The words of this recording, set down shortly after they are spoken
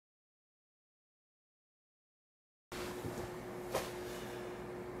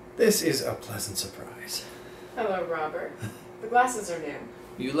This is a pleasant surprise. Hello, Robert. The glasses are new.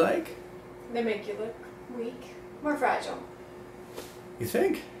 You like? They make you look weak, more fragile. You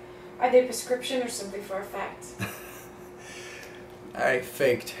think? Are they prescription or simply for effect? I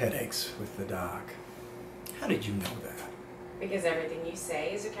faked headaches with the doc. How did you know that? Because everything you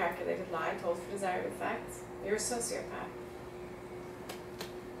say is a calculated lie told for desired effect. You're a sociopath.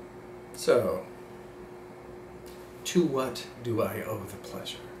 So, to what do I owe the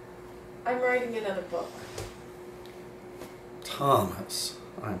pleasure? I'm writing another book. Thomas,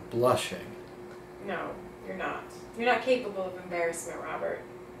 I'm blushing. No, you're not. You're not capable of embarrassment, Robert.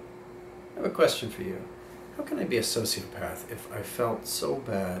 I have a question for you. How can I be a sociopath if I felt so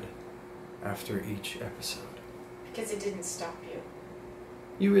bad after each episode? Because it didn't stop you.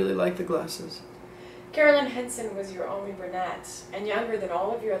 You really like the glasses? Carolyn Henson was your only brunette, and younger than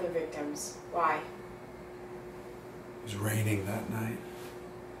all of your other victims. Why? It was raining that night.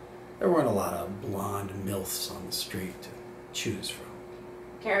 There weren't a lot of blonde MILFs on the street to choose from.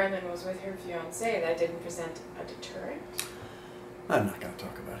 Carolyn was with her fiancé. That didn't present a deterrent. I'm not going to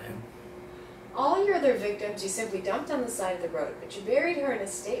talk about him. All your other victims you simply dumped on the side of the road, but you buried her in a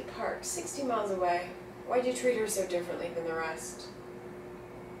state park 60 miles away. Why'd you treat her so differently than the rest?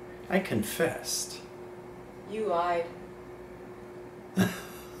 I confessed. You lied.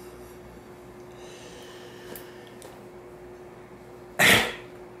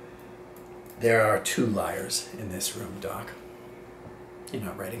 There are two liars in this room, Doc. You're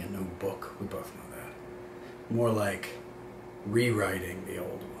not writing a new book. We both know that. More like rewriting the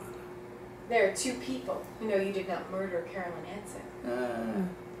old one. There are two people who know you did not murder Carolyn Henson.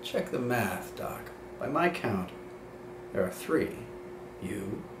 Check the math, Doc. By my count, there are three.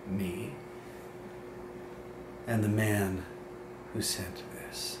 You, me, and the man who sent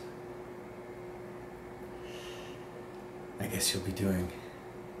this. I guess you'll be doing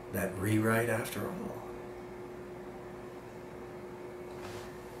that rewrite after all.